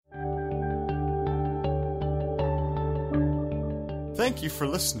Thank you for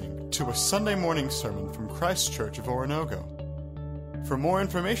listening to a Sunday morning sermon from Christ Church of Oronogo. For more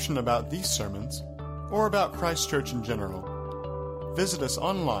information about these sermons, or about Christ Church in general, visit us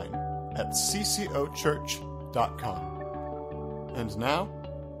online at ccochurch.com. And now,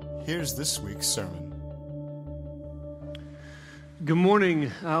 here's this week's sermon. Good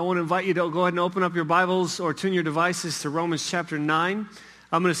morning. I want to invite you to go ahead and open up your Bibles or tune your devices to Romans chapter 9.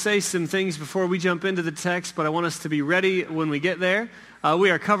 I'm going to say some things before we jump into the text, but I want us to be ready when we get there. We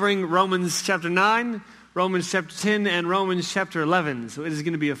are covering Romans chapter 9, Romans chapter 10, and Romans chapter 11. So it is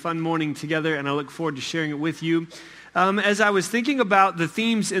going to be a fun morning together, and I look forward to sharing it with you. As I was thinking about the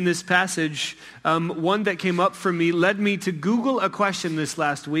themes in this passage, one that came up for me led me to Google a question this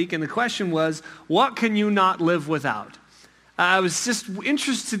last week, and the question was, what can you not live without? I was just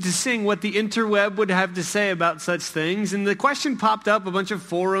interested to see what the interweb would have to say about such things. And the question popped up, a bunch of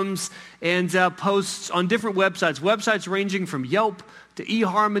forums and posts on different websites ranging from Yelp to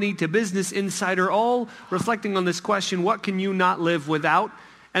eHarmony to Business Insider, all reflecting on this question, what can you not live without?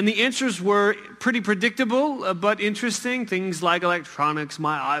 And the answers were pretty predictable, but interesting. Things like electronics,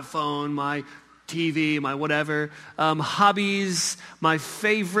 my iPhone, my TV, my whatever, hobbies, my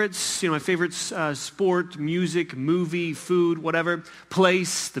favorites, my favorites, sport, music, movie, food, whatever,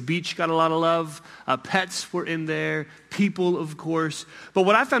 place, the beach got a lot of love, pets were in there, people, of course. But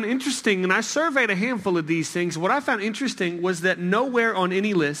what I found interesting, and I surveyed a handful of these things, what I found interesting was that nowhere on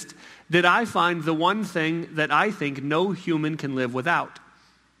any list did I find the one thing that I think no human can live without: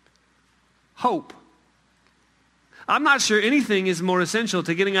 hope. I'm not sure anything is more essential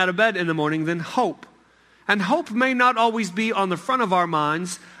to getting out of bed in the morning than hope. And hope may not always be on the front of our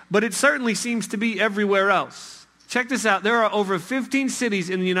minds, but it certainly seems to be everywhere else. Check this out. There are over 15 cities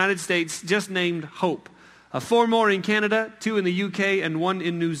in the United States just named Hope. 4 more in Canada, 2 in the UK, and 1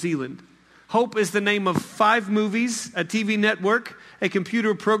 in New Zealand. Hope is the name of 5 movies, a TV network, a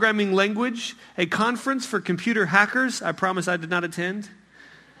computer programming language, a conference for computer hackers. I promise I did not attend.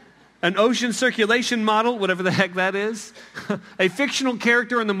 An ocean circulation model, whatever the heck that is, a fictional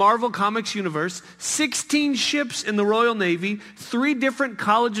character in the Marvel Comics universe, 16 ships in the Royal Navy, 3 different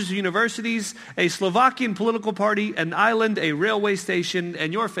colleges or universities, a Slovakian political party, an island, a railway station,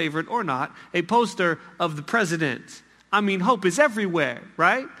 and your favorite or not, a poster of the president. I mean, hope is everywhere,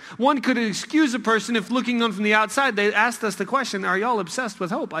 right? One could excuse a person if looking on from the outside, they asked us the question, are y'all obsessed with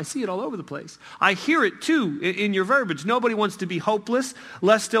hope? I see it all over the place. I hear it too in your verbiage. Nobody wants to be hopeless,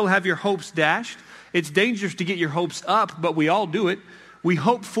 lest still have your hopes dashed. It's dangerous to get your hopes up, but we all do it. We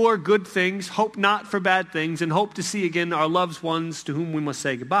hope for good things, hope not for bad things, and hope to see again our loved ones to whom we must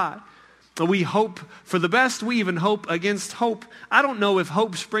say goodbye. We hope for the best. We even hope against hope. I don't know if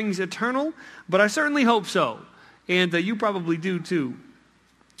hope springs eternal, but I certainly hope so. And you probably do too.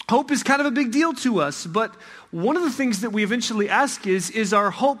 Hope is kind of a big deal to us, but one of the things that we eventually ask is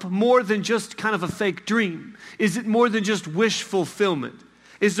our hope more than just kind of a fake dream? Is it more than just wish fulfillment?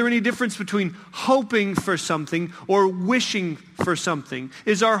 Is there any difference between hoping for something or wishing for something?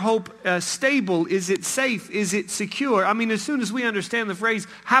 Is our hope stable? Is it safe? Is it secure? I mean, as soon as we understand the phrase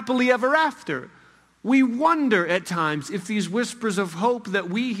happily ever after, we wonder at times if these whispers of hope that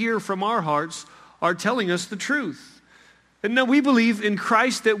we hear from our hearts are telling us the truth. And now we believe in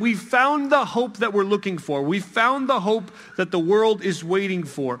Christ that we've found the hope that we're looking for. We've found the hope that the world is waiting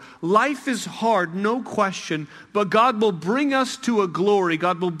for. Life is hard, no question, but God will bring us to a glory.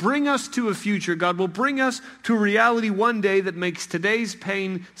 God will bring us to a future. God will bring us to a reality one day that makes today's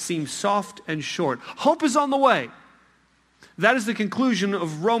pain seem soft and short. Hope is on the way. That is the conclusion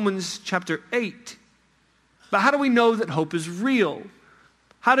of Romans chapter 8. But how do we know that hope is real?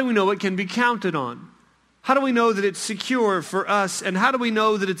 How do we know it can be counted on? How do we know that it's secure for us? And how do we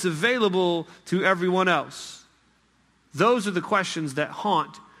know that it's available to everyone else? Those are the questions that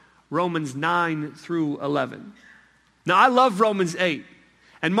haunt Romans 9 through 11. Now, I love Romans 8.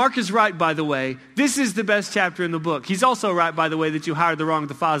 And Mark is right, by the way. This is the best chapter in the book. He's also right, by the way, that you hired the wrong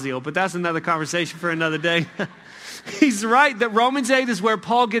DeFazio. But that's another conversation for another day. He's right that Romans 8 is where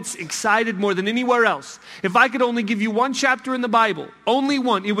Paul gets excited more than anywhere else. If I could only give you one chapter in the Bible, only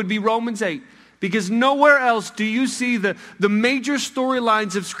one, it would be Romans 8. Because nowhere else do you see the major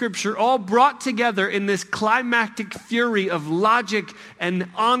storylines of Scripture all brought together in this climactic fury of logic and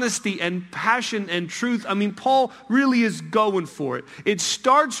honesty and passion and truth. I mean, Paul really is going for it. It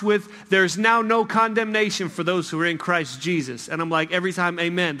starts with, there's now no condemnation for those who are in Christ Jesus. And I'm like, every time,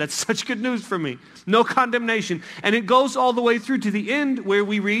 amen. That's such good news for me. No condemnation. And it goes all the way through to the end where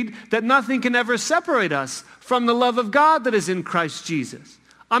we read that nothing can ever separate us from the love of God that is in Christ Jesus.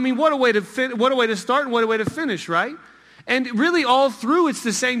 I mean, what a way to start and what a way to finish, right? And really all through it's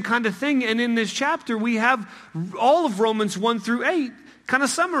the same kind of thing. And in this chapter we have all of Romans 1 through 8 kind of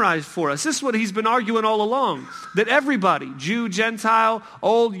summarized for us. This is what he's been arguing all along. That everybody, Jew, Gentile,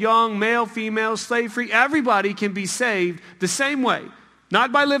 old, young, male, female, slave free, everybody can be saved the same way.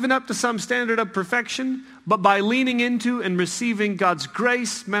 Not by living up to some standard of perfection, but by leaning into and receiving God's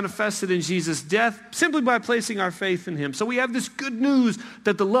grace manifested in Jesus' death, simply by placing our faith in him. So we have this good news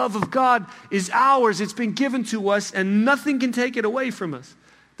that the love of God is ours. It's been given to us, and nothing can take it away from us.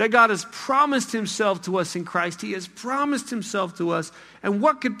 That God has promised himself to us in Christ. He has promised himself to us. And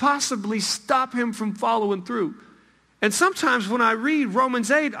what could possibly stop him from following through? And sometimes when I read Romans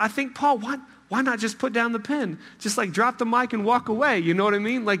 8, I think, Paul, why not just put down the pen? Just like drop the mic and walk away. You know what I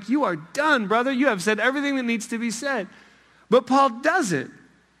mean? Like, you are done, brother. You have said everything that needs to be said. But Paul doesn't.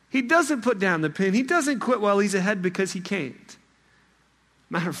 He doesn't put down the pen. He doesn't quit while he's ahead because he can't.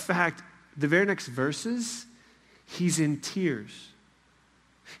 Matter of fact, the very next verses, he's in tears.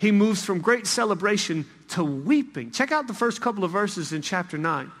 He moves from great celebration to weeping. Check out the first couple of verses in chapter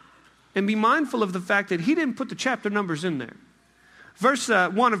 9. And be mindful of the fact that he didn't put the chapter numbers in there. Verse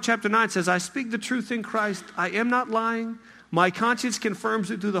 1 of chapter 9 says, I speak the truth in Christ. I am not lying. My conscience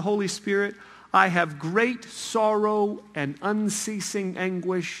confirms it through the Holy Spirit. I have great sorrow and unceasing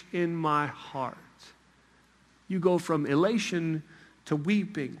anguish in my heart. You go from elation to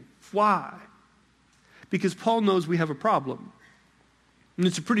weeping. Why? Because Paul knows we have a problem. And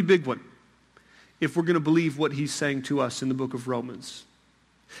it's a pretty big one if we're going to believe what he's saying to us in the book of Romans.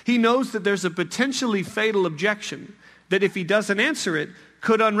 He knows that there's a potentially fatal objection that if he doesn't answer it,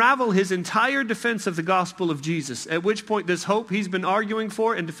 could unravel his entire defense of the gospel of Jesus, at which point this hope he's been arguing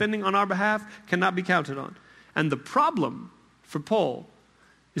for and defending on our behalf cannot be counted on. And the problem for Paul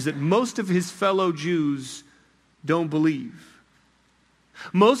is that most of his fellow Jews don't believe.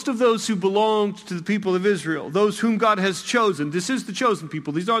 Most of those who belonged to the people of Israel, those whom God has chosen, this is the chosen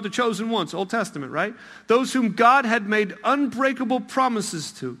people, these are the chosen ones, Old Testament, right? Those whom God had made unbreakable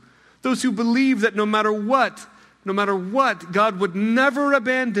promises to, those who believe that no matter what, God would never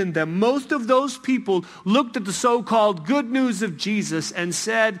abandon them. Most of those people looked at the so-called good news of Jesus and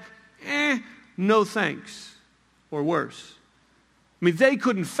said, no thanks, or worse. I mean, they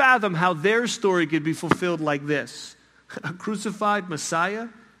couldn't fathom how their story could be fulfilled like this. A crucified Messiah,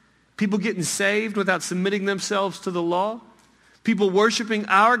 people getting saved without submitting themselves to the law, people worshiping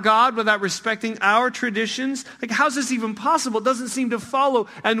our God without respecting our traditions. Like, how's this even possible? It doesn't seem to follow.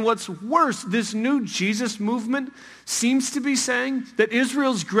 And what's worse, this new Jesus movement seems to be saying that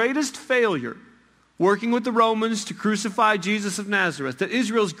Israel's greatest failure, working with the Romans to crucify Jesus of Nazareth, that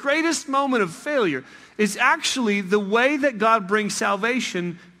Israel's greatest moment of failure is actually the way that God brings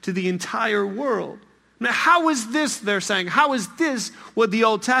salvation to the entire world. Now, how is this, they're saying, how is this what the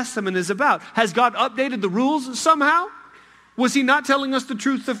Old Testament is about? Has God updated the rules somehow? Was he not telling us the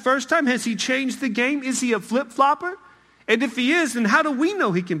truth the first time? Has he changed the game? Is he a flip-flopper? And if he is, then how do we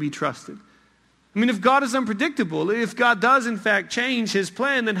know he can be trusted? I mean, if God is unpredictable, if God does in fact change his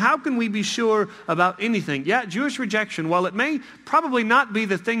plan, then how can we be sure about anything? Yeah, Jewish rejection, while it may probably not be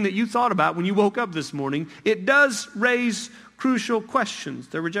the thing that you thought about when you woke up this morning, it does raise crucial questions,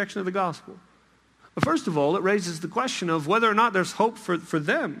 their rejection of the gospel. But first of all, it raises the question of whether or not there's hope for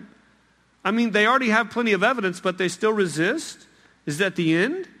them. I mean, they already have plenty of evidence, but they still resist. Is that the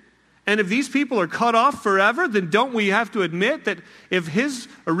end? And if these people are cut off forever, then don't we have to admit that if his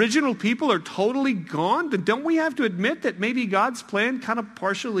original people are totally gone, then don't we have to admit that maybe God's plan kind of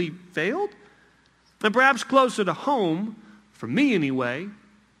partially failed? And perhaps closer to home, for me anyway,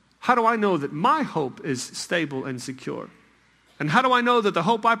 how do I know that my hope is stable and secure? And how do I know that the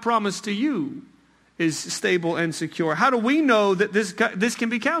hope I promised to you is stable and secure? How do we know that this can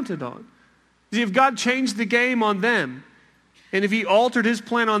be counted on? See, if God changed the game on them, and if he altered his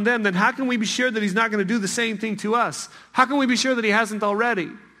plan on them, then how can we be sure that he's not going to do the same thing to us? How can we be sure that he hasn't already?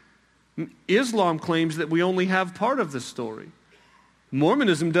 Islam claims that we only have part of the story.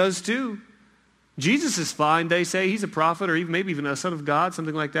 Mormonism does too. Jesus is fine. They say he's a prophet or even maybe even a son of God,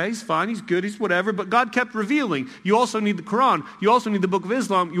 something like that. He's fine. He's good. He's whatever. But God kept revealing. You also need the Quran. You also need the Book of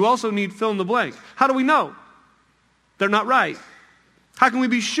Islam. You also need fill in the blank. How do we know? They're not right. How can we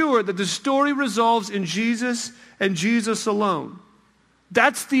be sure that the story resolves in Jesus and Jesus alone?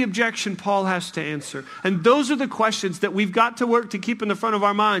 That's the objection Paul has to answer. And those are the questions that we've got to work to keep in the front of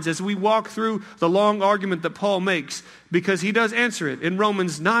our minds as we walk through the long argument that Paul makes, because he does answer it in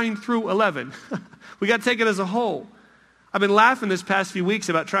Romans 9 through 11. We got to take it as a whole. I've been laughing this past few weeks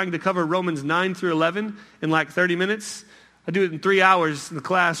about trying to cover Romans 9 through 11 in like 30 minutes. I do it in 3 hours in the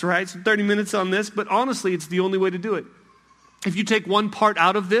class, right? So 30 minutes on this, but honestly, it's the only way to do it. If you take one part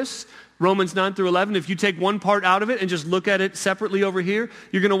out of this, Romans 9 through 11, if you take one part out of it and just look at it separately over here,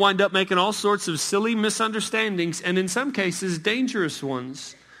 you're going to wind up making all sorts of silly misunderstandings, and in some cases, dangerous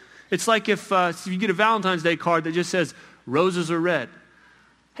ones. It's like if you get a Valentine's Day card that just says, roses are red.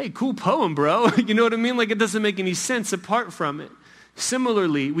 Hey, cool poem, bro. You know what I mean? Like, it doesn't make any sense apart from it.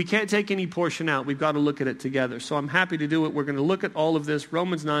 Similarly, we can't take any portion out. We've got to look at it together. So I'm happy to do it. We're going to look at all of this,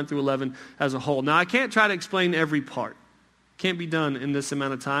 Romans 9 through 11 as a whole. Now, I can't try to explain every part. Can't be done in this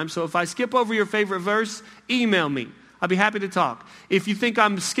amount of time. So if I skip over your favorite verse, email me. I'll be happy to talk. If you think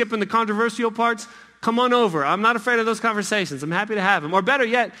I'm skipping the controversial parts, come on over. I'm not afraid of those conversations. I'm happy to have them. Or better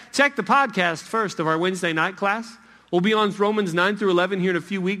yet, check the podcast first of our Wednesday night class. We'll be on Romans 9 through 11 here in a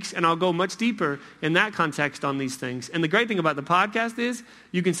few weeks, and I'll go much deeper in that context on these things. And the great thing about the podcast is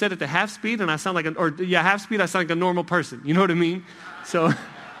you can set it to half speed, and I sound like half speed, I sound like a normal person. You know what I mean? So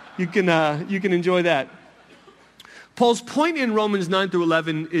you can enjoy that. Paul's point in Romans 9 through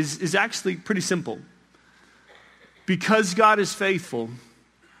 11 is actually pretty simple. Because God is faithful,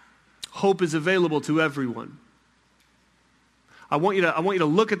 hope is available to everyone. I want you to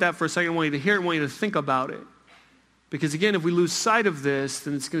look at that for a second. I want you to hear it. I want you to think about it. Because again, if we lose sight of this,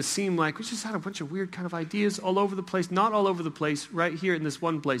 then it's going to seem like we just had a bunch of weird kind of ideas all over the place. Not all over the place, right here in this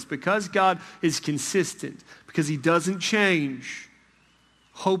one place. Because God is consistent, because he doesn't change,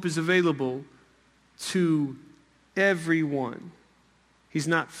 hope is available to everyone. He's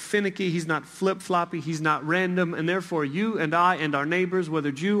not finicky, he's not flip-floppy, he's not random, and therefore you and I and our neighbors,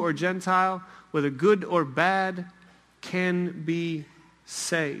 whether Jew or Gentile, whether good or bad, can be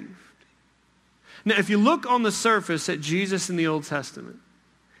saved. Now, if you look on the surface at Jesus in the Old Testament,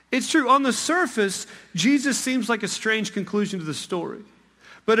 it's true, on the surface, Jesus seems like a strange conclusion to the story.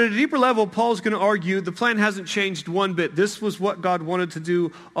 But at a deeper level, Paul's going to argue the plan hasn't changed one bit. This was what God wanted to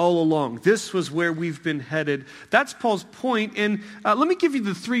do all along. This was where we've been headed. That's Paul's point. And let me give you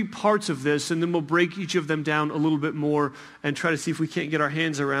the three parts of this, and then we'll break each of them down a little bit more and try to see if we can't get our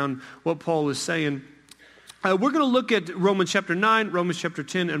hands around what Paul is saying. We're going to look at Romans chapter 9, Romans chapter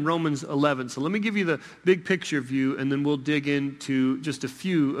 10, and Romans 11. So let me give you the big picture view, and then we'll dig into just a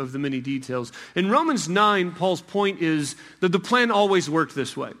few of the many details. In Romans 9, Paul's point is that the plan always worked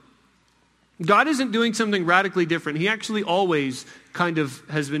this way. God isn't doing something radically different. He actually always he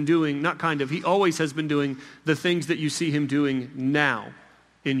always has been doing the things that you see him doing now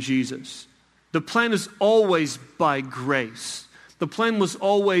in Jesus. The plan is always by grace. The plan was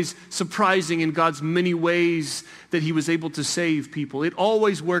always surprising in God's many ways that he was able to save people. It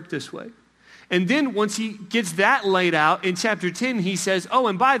always worked this way. And then once he gets that laid out, in chapter 10, he says, oh,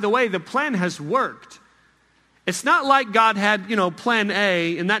 and by the way, the plan has worked. It's not like God had, plan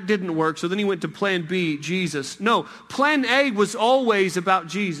A, and that didn't work, so then he went to plan B, Jesus. No, plan A was always about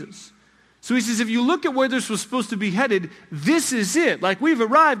Jesus. So he says, if you look at where this was supposed to be headed, this is it. Like, we've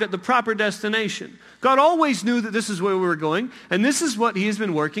arrived at the proper destination. God always knew that this is where we were going, and this is what he has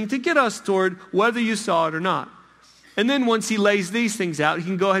been working to get us toward, whether you saw it or not. And then once he lays these things out, he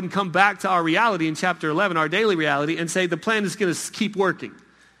can go ahead and come back to our reality in chapter 11, our daily reality, and say the plan is going to keep working.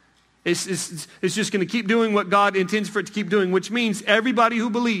 It's just going to keep doing what God intends for it to keep doing, which means everybody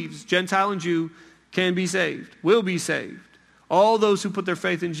who believes, Gentile and Jew, can be saved, will be saved. All those who put their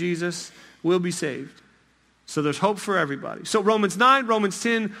faith in Jesus will be saved. So there's hope for everybody. So Romans 9, Romans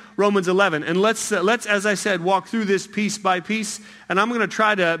 10, Romans 11. And let's, as I said, walk through this piece by piece. And I'm going to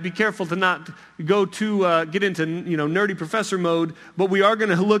try to be careful to not go too, get into, nerdy professor mode. But we are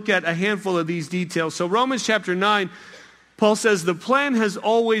going to look at a handful of these details. So Romans chapter 9, Paul says, the plan has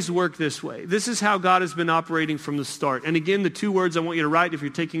always worked this way. This is how God has been operating from the start. And again, the two words I want you to write if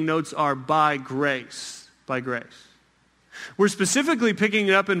you're taking notes are by grace. By grace. We're specifically picking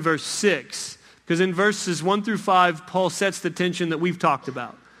it up in verse 6, because in verses 1 through 5, Paul sets the tension that we've talked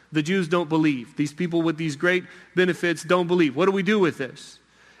about. The Jews don't believe. These people with these great benefits don't believe. What do we do with this?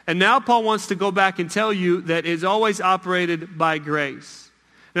 And now Paul wants to go back and tell you that it's always operated by grace.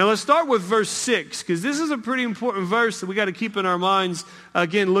 Now let's start with verse 6, because this is a pretty important verse that we got to keep in our minds,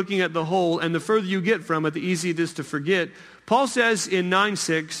 again, looking at the whole. And the further you get from it, the easier it is to forget. Paul says in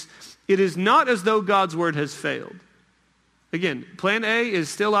 9:6, it is not as though God's word has failed. Again, plan A is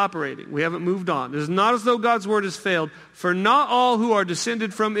still operating. We haven't moved on. It is not as though God's word has failed, for not all who are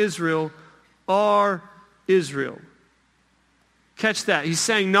descended from Israel are Israel. Catch that. He's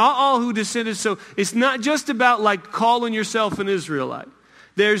saying not all who descended. So it's not just about like calling yourself an Israelite.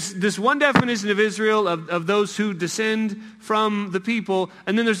 There's this one definition of Israel, of those who descend from the people,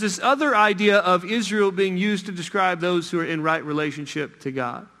 and then there's this other idea of Israel being used to describe those who are in right relationship to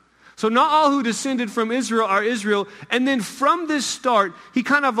God. So not all who descended from Israel are Israel. And then from this start, he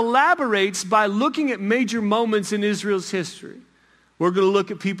kind of elaborates by looking at major moments in Israel's history. We're going to look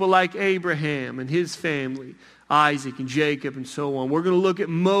at people like Abraham and his family, Isaac and Jacob and so on. We're going to look at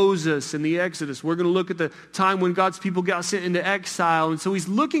Moses and the Exodus. We're going to look at the time when God's people got sent into exile. And so he's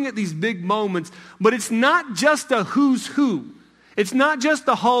looking at these big moments, but it's not just a who's who. It's not just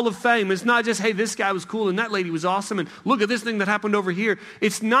the Hall of Fame. It's not just, hey, this guy was cool and that lady was awesome and look at this thing that happened over here.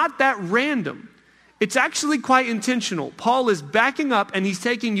 It's not that random. It's actually quite intentional. Paul is backing up and he's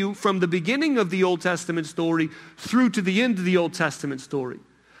taking you from the beginning of the Old Testament story through to the end of the Old Testament story.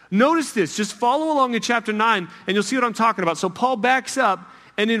 Notice this. Just follow along in chapter 9 and you'll see what I'm talking about. So Paul backs up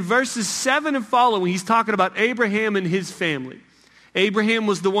and in verses 7 and following, he's talking about Abraham and his family. Abraham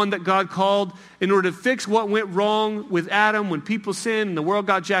was the one that God called in order to fix what went wrong with Adam when people sinned and the world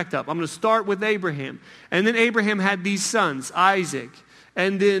got jacked up. I'm going to start with Abraham. And then Abraham had these sons, Isaac.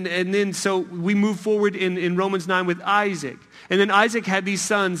 And then so we move forward in Romans 9 with Isaac. And then Isaac had these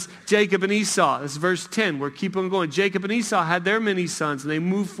sons, Jacob and Esau. That's verse 10. We're keep on going. Jacob and Esau had their many sons, and they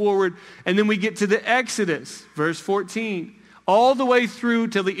move forward. And then we get to the Exodus, verse 14. All the way through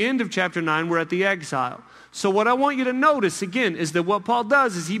till the end of chapter 9, we're at the exile. So what I want you to notice, again, is that what Paul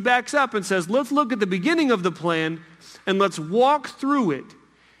does is he backs up and says, let's look at the beginning of the plan, and let's walk through it.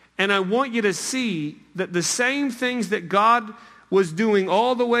 And I want you to see that the same things that God was doing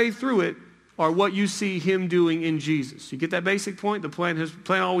all the way through it are what you see him doing in Jesus. You get that basic point? The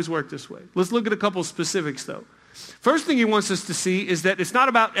plan always worked this way. Let's look at a couple specifics, though. First thing he wants us to see is that it's not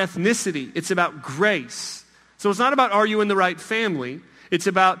about ethnicity. It's about grace. So it's not about are you in the right family. It's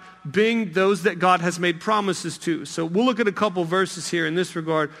about being those that God has made promises to. So we'll look at a couple verses here in this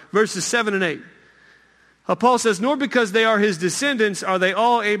regard. Verses 7 and 8. Paul says, nor because they are his descendants are they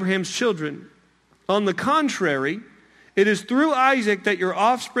all Abraham's children. On the contrary, it is through Isaac that your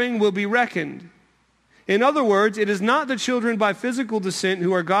offspring will be reckoned. In other words, it is not the children by physical descent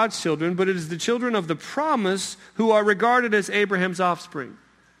who are God's children, but it is the children of the promise who are regarded as Abraham's offspring.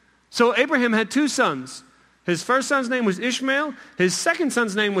 So Abraham had two sons. His first son's name was Ishmael. His second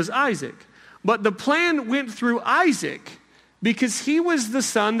son's name was Isaac. But the plan went through Isaac because he was the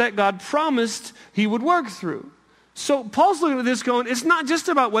son that God promised he would work through. So Paul's looking at this going, it's not just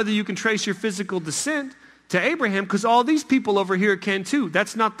about whether you can trace your physical descent to Abraham, because all these people over here can too.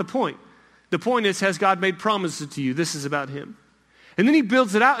 That's not the point. The point is, has God made promises to you? This is about him. And then he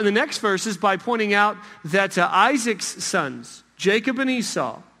builds it out in the next verses by pointing out that Isaac's sons, Jacob and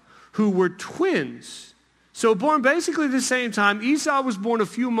Esau, who were twins, so born basically at the same time. Esau was born a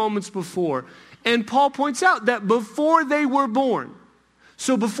few moments before. And Paul points out that before they were born,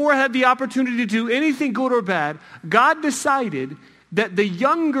 so before I had the opportunity to do anything good or bad, God decided that the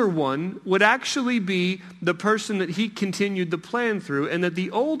younger one would actually be the person that he continued the plan through, and that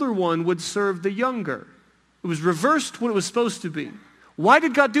the older one would serve the younger. It was reversed what it was supposed to be. Why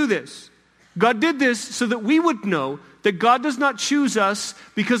did God do this? God did this so that we would know that God does not choose us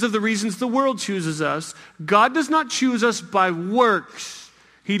because of the reasons the world chooses us. God does not choose us by works.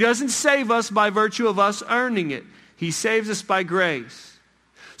 He doesn't save us by virtue of us earning it. He saves us by grace.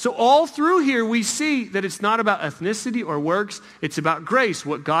 So all through here we see that it's not about ethnicity or works. It's about grace.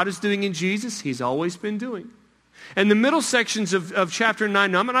 What God is doing in Jesus, he's always been doing. And the middle sections of chapter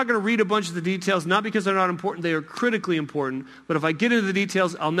 9, now I'm not going to read a bunch of the details, not because they're not important, they are critically important. But if I get into the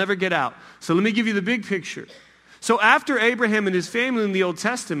details, I'll never get out. So let me give you the big picture. So after Abraham and his family in the Old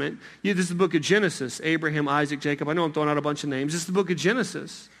Testament, this is the book of Genesis. Abraham, Isaac, Jacob. I know I'm throwing out a bunch of names. This is the book of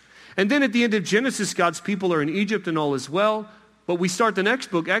Genesis. And then at the end of Genesis, God's people are in Egypt and all is well. But we start the next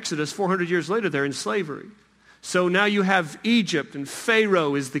book, Exodus, 400 years later, they're in slavery. So now you have Egypt, and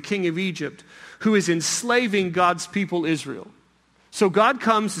Pharaoh is the king of Egypt, who is enslaving God's people, Israel. So God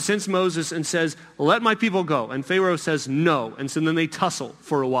comes, sends Moses, and says, let my people go. And Pharaoh says no. And so then they tussle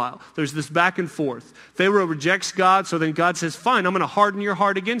for a while. There's this back and forth. Pharaoh rejects God, so then God says, fine, I'm going to harden your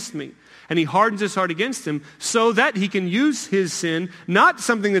heart against me. And he hardens his heart against him so that he can use his sin, not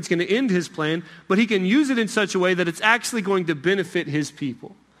something that's going to end his plan, but he can use it in such a way that it's actually going to benefit his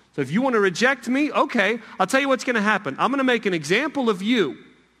people. So if you want to reject me, okay, I'll tell you what's going to happen. I'm going to make an example of you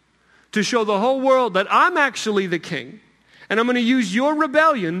to show the whole world that I'm actually the king. And I'm going to use your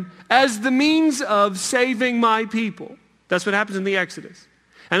rebellion as the means of saving my people. That's what happens in the Exodus.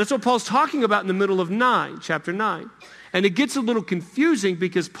 And that's what Paul's talking about in the middle of chapter 9. And it gets a little confusing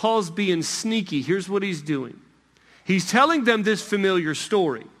because Paul's being sneaky. Here's what he's doing. He's telling them this familiar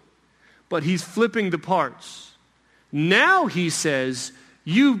story, but he's flipping the parts. Now he says,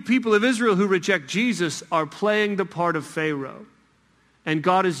 you people of Israel who reject Jesus are playing the part of Pharaoh. And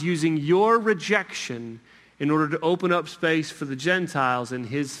God is using your rejection in order to open up space for the Gentiles in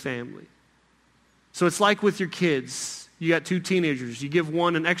his family. So it's like with your kids. You got 2 teenagers. You give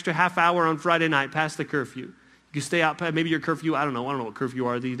one an extra half hour on Friday night past the curfew. You can stay out, maybe your curfew, I don't know what curfew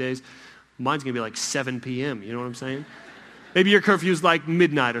are these days. Mine's going to be like 7 p.m., you know what I'm saying? Maybe your curfew is like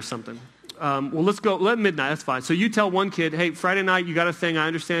midnight or something. Well, let's go, let midnight, that's fine. So you tell one kid, hey, Friday night, you got a thing, I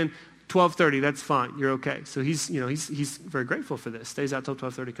understand, 12:30, that's fine, you're okay. So he's very grateful for this. Stays out till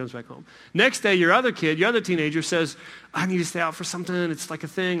 12:30, comes back home. Next day, your other teenager says, I need to stay out for something, it's like a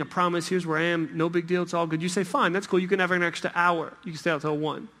thing, a promise, here's where I am, no big deal, it's all good. You say, fine, that's cool, you can have an extra hour. You can stay out till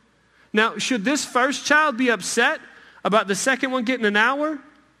 1. Now, should this first child be upset about the second one getting an hour?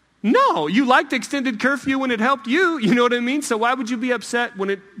 No, you liked extended curfew when it helped you, you know what I mean? So why would you be upset when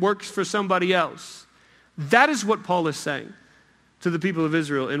it works for somebody else? That is what Paul is saying to the people of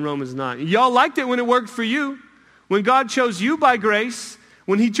Israel in Romans 9. Y'all liked it when it worked for you. When God chose you by grace,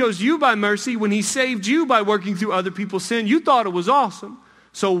 when he chose you by mercy, when he saved you by working through other people's sin, you thought it was awesome.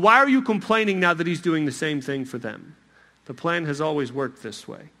 So why are you complaining now that he's doing the same thing for them? The plan has always worked this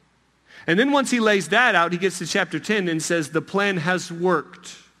way. And then once he lays that out, he gets to chapter 10 and says the plan has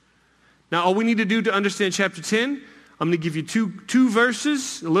worked. Now all we need to do to understand chapter 10, I'm going to give you two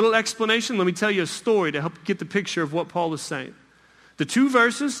verses, a little explanation. Let me tell you a story to help you get the picture of what Paul is saying. The 2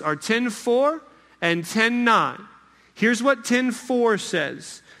 verses are 10:4 and 10:9. Here's what 10:4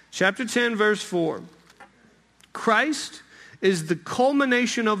 says. Chapter 10, verse 4. Christ is the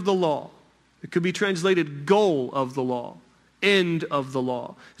culmination of the law. It could be translated goal of the law, end of the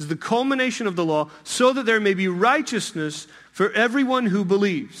law. It's the culmination of the law so that there may be righteousness for everyone who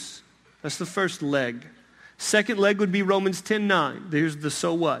believes. That's the first leg. Second leg would be Romans 10:9. There's the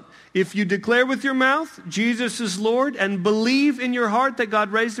so what. If you declare with your mouth Jesus is Lord and believe in your heart that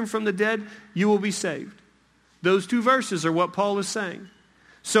God raised him from the dead, you will be saved. Those 2 verses are what Paul is saying.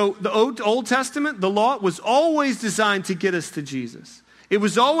 So the Old Testament, the law, was always designed to get us to Jesus. It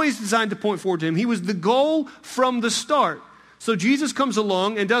was always designed to point forward to him. He was the goal from the start. So Jesus comes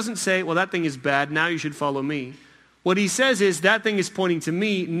along and doesn't say, well, that thing is bad, now you should follow me. What he says is, that thing is pointing to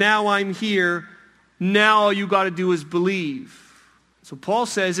me, now I'm here, now all you got to do is believe. So Paul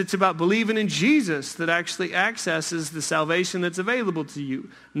says it's about believing in Jesus that actually accesses the salvation that's available to you,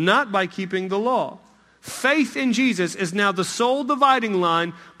 not by keeping the law. Faith in Jesus is now the sole dividing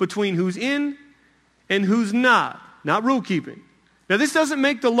line between who's in and who's not rule keeping. Now this doesn't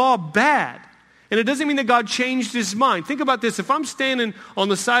make the law bad, and it doesn't mean that God changed his mind. Think about this. If I'm standing on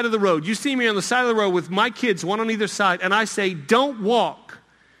the side of the road, you see me on the side of the road with my kids, one on either side, and I say, don't walk.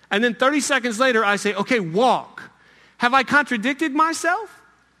 And then 30 seconds later, I say, okay, walk. Have I contradicted myself?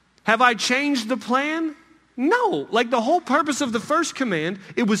 Have I changed the plan? No. Like the whole purpose of the first command,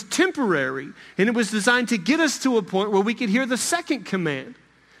 it was temporary, and it was designed to get us to a point where we could hear the second command.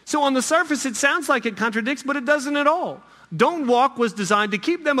 So on the surface, it sounds like it contradicts, but it doesn't at all. Don't walk was designed to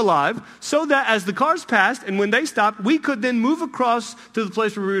keep them alive so that as the cars passed and when they stopped, we could then move across to the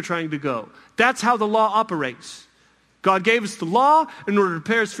place where we were trying to go. That's how the law operates. God gave us the law in order to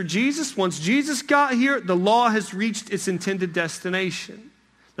prepare us for Jesus. Once Jesus got here, the law has reached its intended destination.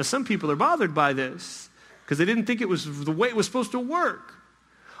 Now, some people are bothered by this because they didn't think it was the way it was supposed to work.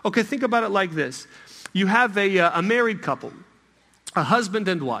 Okay, think about it like this. You have a married couple, a husband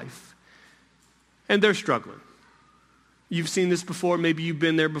and wife, and they're struggling. You've seen this before. Maybe you've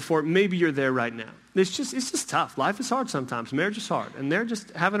been there before. Maybe you're there right now. It's just tough. Life is hard sometimes. Marriage is hard. And they're just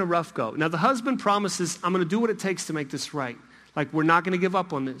having a rough go. Now, the husband promises, I'm going to do what it takes to make this right. Like, we're not going to give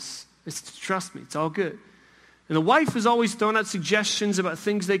up on this. Trust me, it's all good. And the wife is always throwing out suggestions about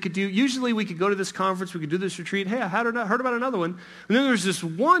things they could do. Usually we could go to this conference, we could do this retreat. Hey, I heard about another one. And then there's this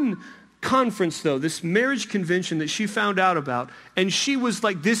one conference, though, this marriage convention that she found out about, and she was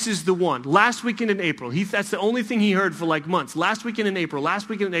like, this is the one. Last weekend in April. That's the only thing he heard for like months. Last weekend in April.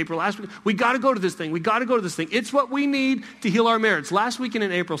 We got to go to this thing. It's what we need to heal our marriage. Last weekend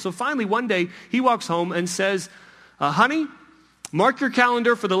in April. So finally, one day, he walks home and says, honey, mark your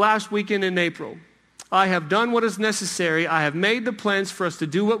calendar for the last weekend in April. I have done what is necessary. I have made the plans for us to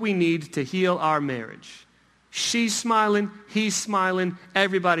do what we need to heal our marriage. She's smiling. He's smiling.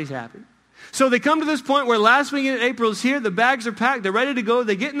 Everybody's happy. So they come to this point where last weekend in April is here, the bags are packed, they're ready to go,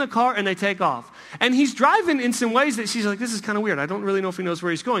 they get in the car and they take off. And he's driving in some ways that she's like, this is kind of weird. I don't really know if he knows where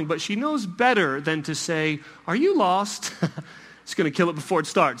he's going, but she knows better than to say, are you lost? It's going to kill it before it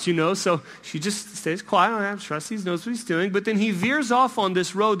starts, you know? So she just stays quiet. I trust he knows what he's doing. But then he veers off on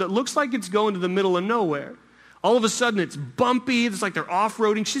this road that looks like it's going to the middle of nowhere. All of a sudden it's bumpy. It's like they're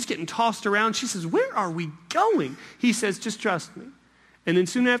off-roading. She's getting tossed around. She says, where are we going? He says, just trust me. And then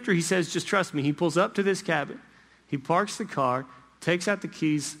soon after he says, just trust me, he pulls up to this cabin. He parks the car, takes out the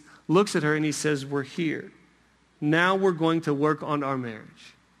keys, looks at her, and he says, we're here. Now we're going to work on our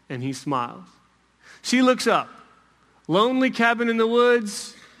marriage. And he smiles. She looks up. Lonely cabin in the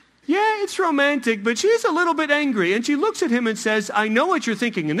woods. Yeah, it's romantic, but she's a little bit angry. And she looks at him and says, I know what you're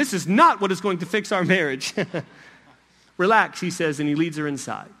thinking, and this is not what is going to fix our marriage. Relax, he says, and he leads her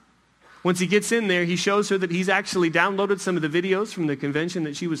inside. Once he gets in there, he shows her that he's actually downloaded some of the videos from the convention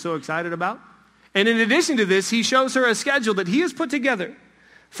that she was so excited about. And in addition to this, he shows her a schedule that he has put together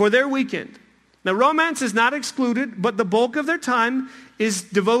for their weekend. Now, romance is not excluded, but the bulk of their time is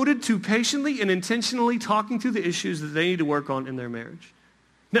devoted to patiently and intentionally talking through the issues that they need to work on in their marriage.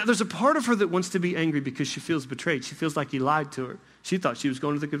 Now, there's a part of her that wants to be angry because she feels betrayed. She feels like he lied to her. She thought she was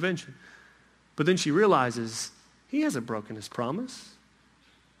going to the convention. But then she realizes he hasn't broken his promise.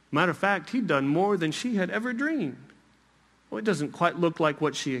 Matter of fact, he'd done more than she had ever dreamed. Well, it doesn't quite look like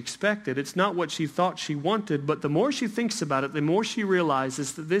what she expected. It's not what she thought she wanted, but the more she thinks about it, the more she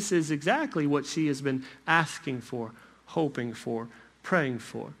realizes that this is exactly what she has been asking for, hoping for, praying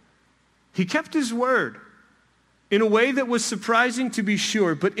for. He kept his word in a way that was surprising to be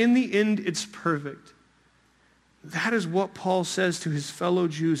sure, but in the end, it's perfect. That is what Paul says to his fellow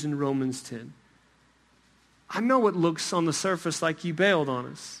Jews in Romans 10. I know it looks on the surface like he bailed on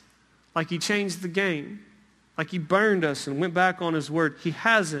us, like he changed the game, like he burned us and went back on his word. He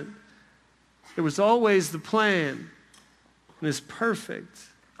hasn't. It was always the plan, and it's perfect.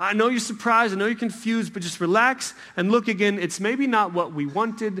 I know you're surprised, I know you're confused, but just relax and look again. It's maybe not what we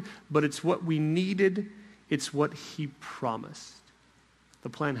wanted, but it's what we needed. It's what he promised. The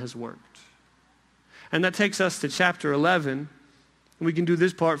plan has worked. And that takes us to chapter 11. We can do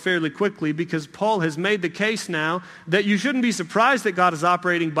this part fairly quickly because Paul has made the case now that you shouldn't be surprised that God is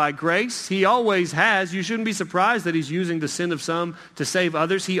operating by grace. He always has. You shouldn't be surprised that he's using the sin of some to save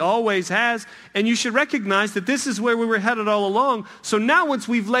others. He always has. And you should recognize that this is where we were headed all along. So now once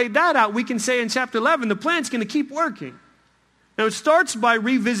we've laid that out, we can say in chapter 11, the plan's going to keep working. Now it starts by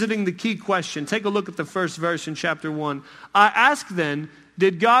revisiting the key question. Take a look at the first verse in chapter 1. I ask then,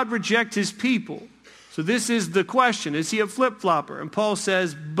 did God reject his people? So this is the question. Is he a flip-flopper? And Paul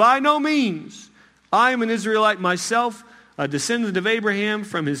says, by no means. I am an Israelite myself, a descendant of Abraham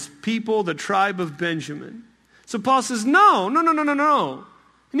from his people, the tribe of Benjamin. So Paul says, no.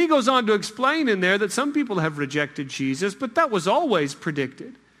 And he goes on to explain in there that some people have rejected Jesus, but that was always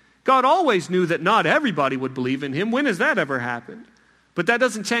predicted. God always knew that not everybody would believe in him. When has that ever happened? But that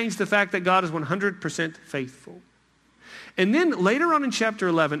doesn't change the fact that God is 100% faithful. And then later on in chapter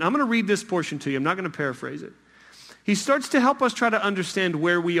 11, I'm going to read this portion to you. I'm not going to paraphrase it. He starts to help us try to understand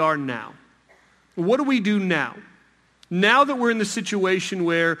where we are now. What do we do now? Now that we're in the situation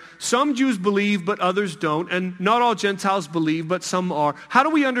where some Jews believe but others don't, and not all Gentiles believe but some are, how do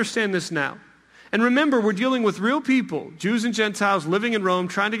we understand this now? And remember, we're dealing with real people, Jews and Gentiles living in Rome,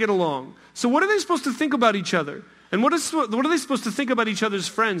 trying to get along. So what are they supposed to think about each other? And what are they supposed to think about each other's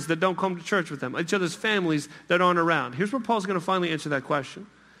friends that don't come to church with them, each other's families that aren't around? Here's where Paul's going to finally answer that question.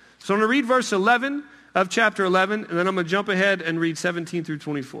 So I'm going to read verse 11 of chapter 11, and then I'm going to jump ahead and read 17 through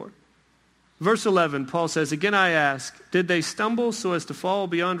 24. Verse 11, Paul says, again I ask, did they stumble so as to fall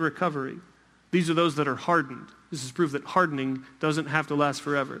beyond recovery? These are those that are hardened. This is proof that hardening doesn't have to last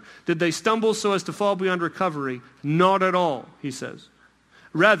forever. Did they stumble so as to fall beyond recovery? Not at all, he says.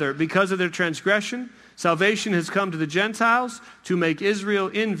 Rather, because of their transgression, salvation has come to the Gentiles to make Israel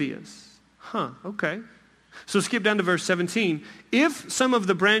envious. Okay. So skip down to verse 17. If some of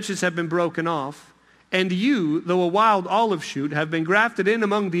the branches have been broken off, and you, though a wild olive shoot, have been grafted in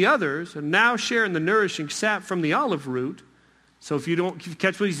among the others, and now share in the nourishing sap from the olive root. So if you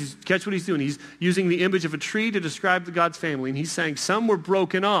catch what he's doing, he's using the image of a tree to describe God's family, and he's saying some were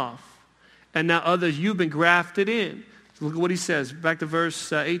broken off, and now others you've been grafted in. So look at what he says. Back to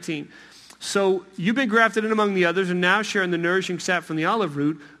verse 18. So you've been grafted in among the others and now share in the nourishing sap from the olive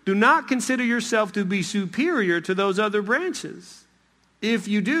root. Do not consider yourself to be superior to those other branches. If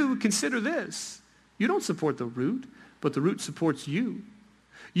you do, consider this. You don't support the root, but the root supports you.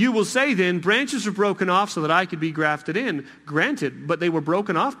 You will say then, branches are broken off so that I could be grafted in. Granted, but they were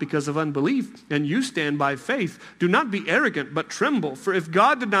broken off because of unbelief, and you stand by faith. Do not be arrogant, but tremble. For if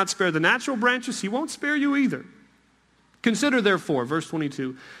God did not spare the natural branches, he won't spare you either. Consider therefore, verse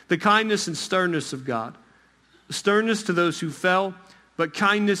 22, the kindness and sternness of God. Sternness to those who fell, but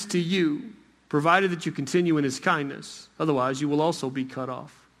kindness to you, provided that you continue in his kindness. Otherwise, you will also be cut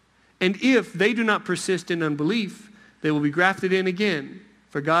off. And if they do not persist in unbelief, they will be grafted in again,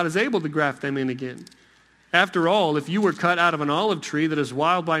 for God is able to graft them in again. After all, if you were cut out of an olive tree that is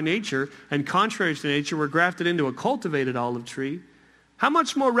wild by nature, and contrary to nature were grafted into a cultivated olive tree, how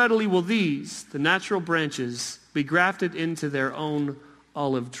much more readily will these, the natural branches, be grafted into their own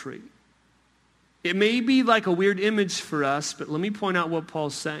olive tree? It may be like a weird image for us, but let me point out what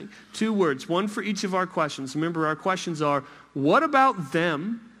Paul's saying. 2 words, one for each of our questions. Remember, our questions are, what about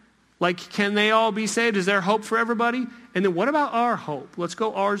them? Like, can they all be saved? Is there hope for everybody? And then what about our hope? Let's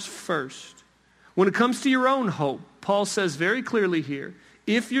go ours first. When it comes to your own hope, Paul says very clearly here,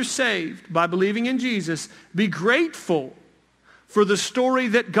 if you're saved by believing in Jesus, be grateful for the story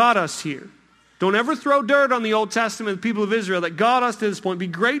that got us here. Don't ever throw dirt on the Old Testament, the people of Israel that got us to this point. Be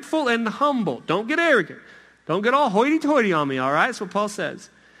grateful and humble. Don't get arrogant. Don't get all hoity-toity on me, all right? That's what Paul says.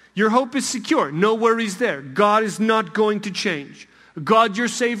 Your hope is secure. No worries there. God is not going to change. God, your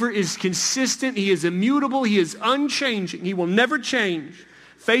Savior, is consistent. He is immutable. He is unchanging. He will never change.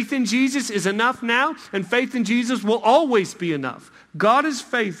 Faith in Jesus is enough now, and faith in Jesus will always be enough. God is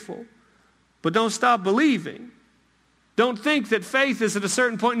faithful, but don't stop believing. Don't think that faith is at a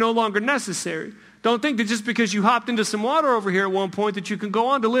certain point no longer necessary. Don't think that just because you hopped into some water over here at one point that you can go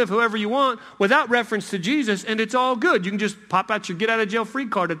on to live however you want without reference to Jesus and it's all good. You can just pop out your get out of jail free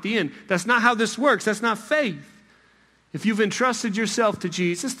card at the end. That's not how this works. That's not faith. If you've entrusted yourself to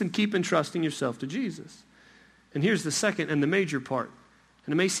Jesus, then keep entrusting yourself to Jesus. And here's the second and the major part.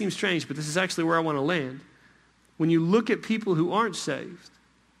 And it may seem strange, but this is actually where I want to land. When you look at people who aren't saved,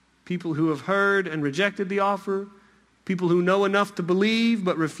 people who have heard and rejected the offer, people who know enough to believe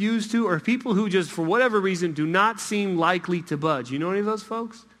but refuse to, or people who just, for whatever reason, do not seem likely to budge. You know any of those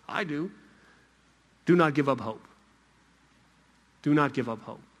folks? I do. Do not give up hope. Do not give up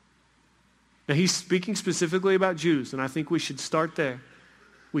hope. Now, he's speaking specifically about Jews, and I think we should start there.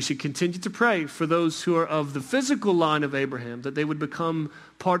 We should continue to pray for those who are of the physical line of Abraham, that they would become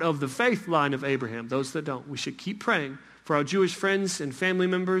part of the faith line of Abraham, those that don't. We should keep praying for our Jewish friends and family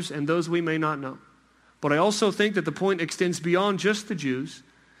members and those we may not know. But I also think that the point extends beyond just the Jews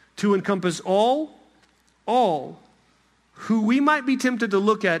to encompass all who we might be tempted to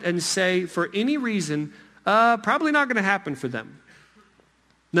look at and say, for any reason, probably not going to happen for them.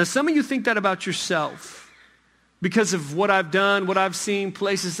 Now, some of you think that about yourself because of what I've done, what I've seen,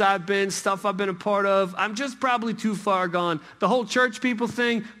 places I've been, stuff I've been a part of. I'm just probably too far gone. The whole church people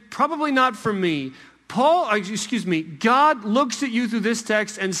thing, probably not for me. God looks at you through this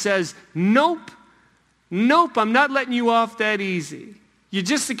text and says, nope, I'm not letting you off that easy. You're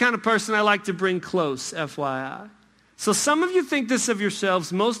just the kind of person I like to bring close, FYI. So some of you think this of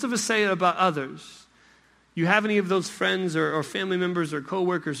yourselves. Most of us say it about others. You have any of those friends or family members or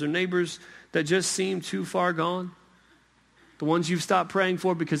coworkers or neighbors that just seem too far gone? The ones you've stopped praying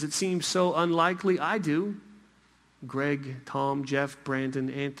for because it seems so unlikely? I do. Greg, Tom, Jeff, Brandon,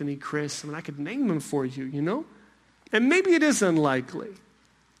 Anthony, Chris. I mean, I could name them for you, you know? And maybe it is unlikely.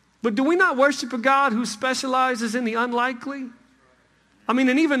 But do we not worship a God who specializes in the unlikely? I mean,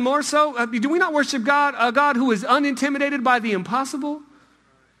 and even more so, do we not worship a God who is unintimidated by the impossible?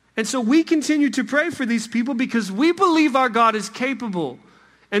 And so we continue to pray for these people because we believe our God is capable.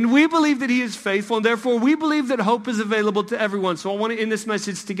 And we believe that he is faithful. And therefore, we believe that hope is available to everyone. So I want to end this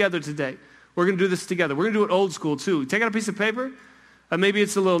message together today. We're going to do this together. We're going to do it old school too. Take out a piece of paper. Maybe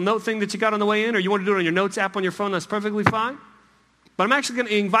it's a little note thing that you got on the way in, or you want to do it on your notes app on your phone. That's perfectly fine. But I'm actually going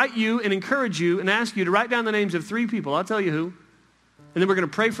to invite you and encourage you and ask you to write down the names of 3 people. I'll tell you who. And then we're going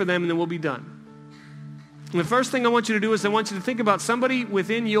to pray for them, and then we'll be done. And the first thing I want you to do is I want you to think about somebody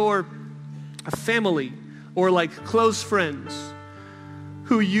within your family or like close friends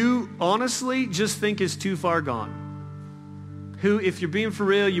who you honestly just think is too far gone. Who, if you're being for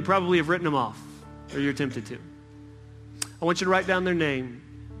real, you probably have written them off or you're tempted to. I want you to write down their name.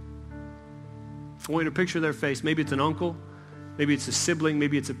 I want you to picture their face. Maybe it's an uncle. Maybe it's a sibling.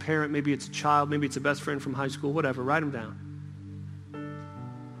 Maybe it's a parent. Maybe it's a child. Maybe it's a best friend from high school. Whatever. Write them down.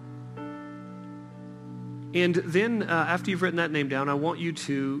 And then after you've written that name down, I want you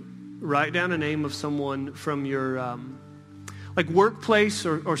to write down a name of someone from your like workplace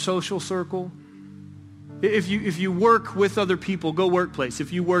or social circle. If you work with other people, go workplace.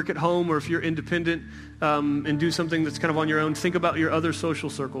 If you work at home or if you're independent and do something that's kind of on your own, think about your other social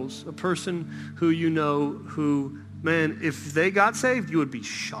circles. A person who you know who, man, if they got saved, you would be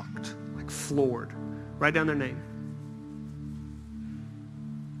shocked, like floored. Write down their name.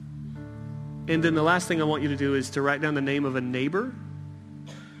 And then the last thing I want you to do is to write down the name of a neighbor,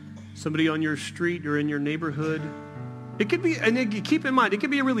 somebody on your street or in your neighborhood. It could be, and keep in mind, it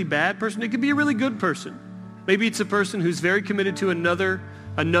could be a really bad person. It could be a really good person. Maybe it's a person who's very committed to another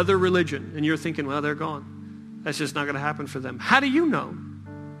religion, and you're thinking, well, they're gone. That's just not going to happen for them. How do you know?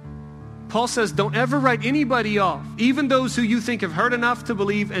 Paul says, don't ever write anybody off, even those who you think have heard enough to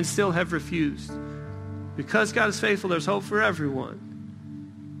believe and still have refused. Because God is faithful, there's hope for everyone.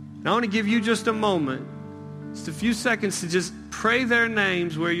 Now, I want to give you just a moment, just a few seconds to just pray their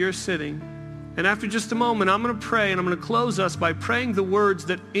names where you're sitting. And after just a moment, I'm going to pray, and I'm going to close us by praying the words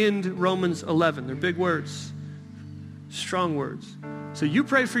that end Romans 11. They're big words, strong words. So you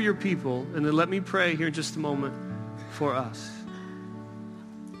pray for your people, and then let me pray here in just a moment for us.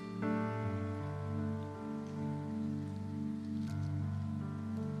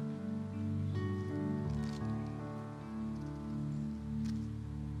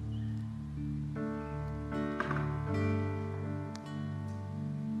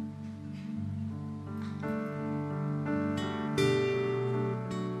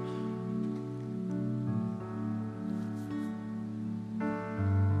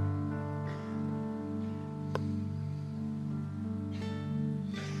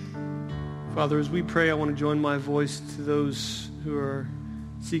 Father, as we pray, I want to join my voice to those who are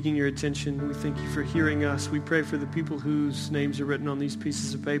seeking your attention. We thank you for hearing us. We pray for the people whose names are written on these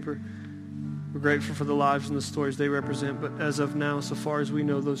pieces of paper. We're grateful for the lives and the stories they represent. But as of now, so far as we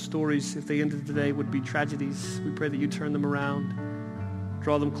know, those stories, if they ended today, would be tragedies. We pray that you turn them around,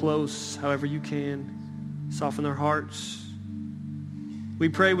 draw them close however you can, soften their hearts. We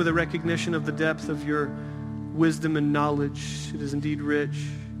pray with a recognition of the depth of your wisdom and knowledge. It is indeed rich.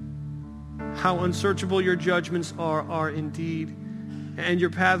 How unsearchable your judgments are indeed. And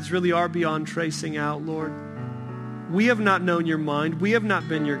your paths really are beyond tracing out, Lord. We have not known your mind. We have not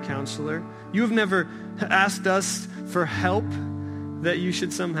been your counselor. You have never asked us for help that you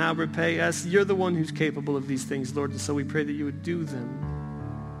should somehow repay us. You're the one who's capable of these things, Lord. And so we pray that you would do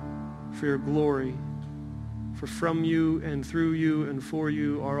them for your glory. For from you and through you and for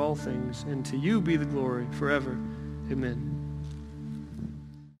you are all things. And to you be the glory forever. Amen.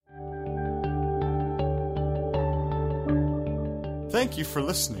 Thank you for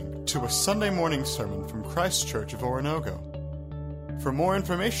listening to a Sunday morning sermon from Christ Church of Orinoco. For more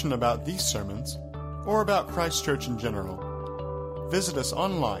information about these sermons, or about Christ Church in general, visit us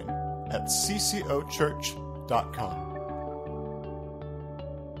online at ccochurch.com.